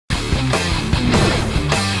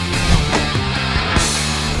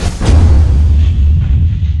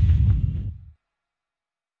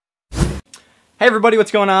Hey everybody, what's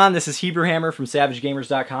going on? This is Hebrew Hammer from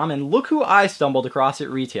SavageGamers.com, and look who I stumbled across at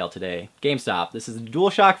retail today. GameStop. This is the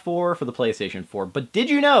Dualshock 4 for the PlayStation 4. But did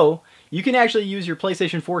you know you can actually use your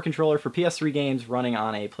PlayStation 4 controller for PS3 games running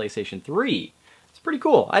on a PlayStation 3? It's pretty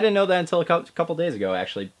cool. I didn't know that until a couple days ago,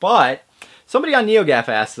 actually. But somebody on NeoGAF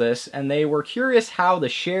asked this, and they were curious how the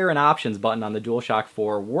Share and Options button on the Dualshock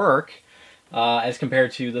 4 work as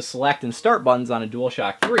compared to the Select and Start buttons on a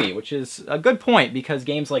Dualshock 3, which is a good point because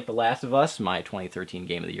games like The Last of Us, my 2013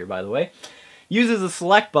 Game of the Year, by the way, uses the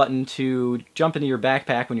Select button to jump into your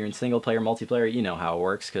backpack when you're in single-player, multiplayer. You know how it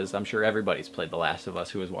works, because I'm sure everybody's played The Last of Us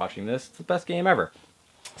who is watching this. It's the best game ever.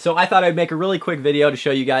 So I thought I'd make a really quick video to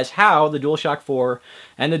show you guys how the DualShock 4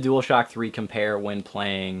 and the DualShock 3 compare when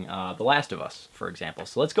playing The Last of Us, for example.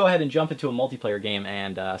 So let's go ahead and jump into a multiplayer game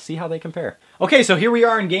and see how they compare. Okay, so here we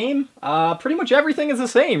are in game. Pretty much everything is the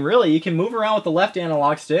same, really. You can move around with the left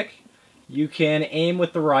analog stick. You can aim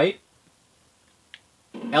with the right.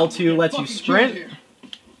 L2 lets you sprint.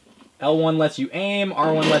 L1 lets you aim,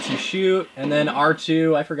 R1 lets you shoot, and then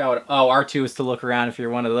R2, I forgot what... Oh, R2 is to look around if you're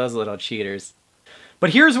one of those little cheaters. But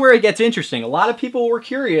here's where it gets interesting. A lot of people were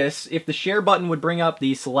curious if the Share button would bring up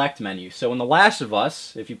the Select menu. So in The Last of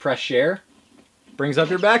Us, if you press Share, it brings up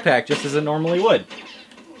your backpack just as it normally would.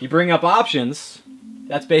 If you bring up Options,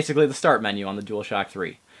 that's basically the Start menu on the DualShock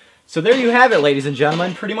 3. So there you have it, ladies and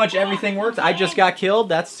gentlemen. Pretty much everything works. I just got killed.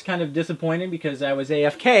 That's kind of disappointing because I was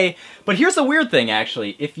AFK. But here's the weird thing,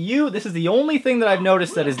 actually. This is the only thing that I've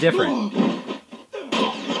noticed that is different.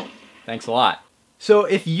 Thanks a lot. So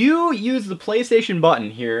if you use the PlayStation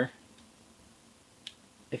button here,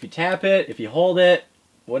 if you tap it, if you hold it,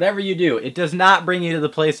 whatever you do, it does not bring you to the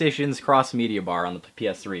PlayStation's cross-media bar on the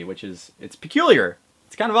PS3, which is, it's peculiar.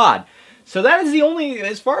 It's kind of odd. So that is the only,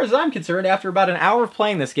 as far as I'm concerned, after about an hour of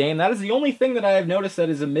playing this game, that is the only thing that I have noticed that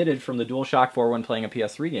is omitted from the DualShock 4 when playing a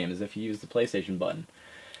PS3 game, is if you use the PlayStation button.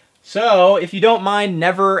 So, if you don't mind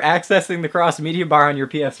never accessing the cross-media bar on your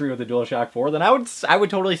PS3 with the DualShock 4, then I would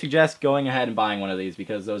totally suggest going ahead and buying one of these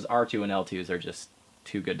because those R2 and L2s are just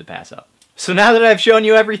too good to pass up. So now that I've shown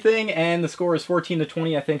you everything and the score is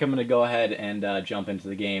 14-20, I think I'm going to go ahead and jump into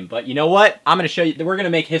the game. But you know what? I'm going to show you, we're going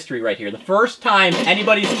to make history right here. The first time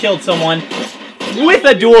anybody's killed someone with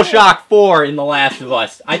a DualShock 4 in The Last of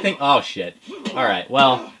Us. I think, oh shit. Alright,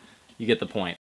 well, you get the point.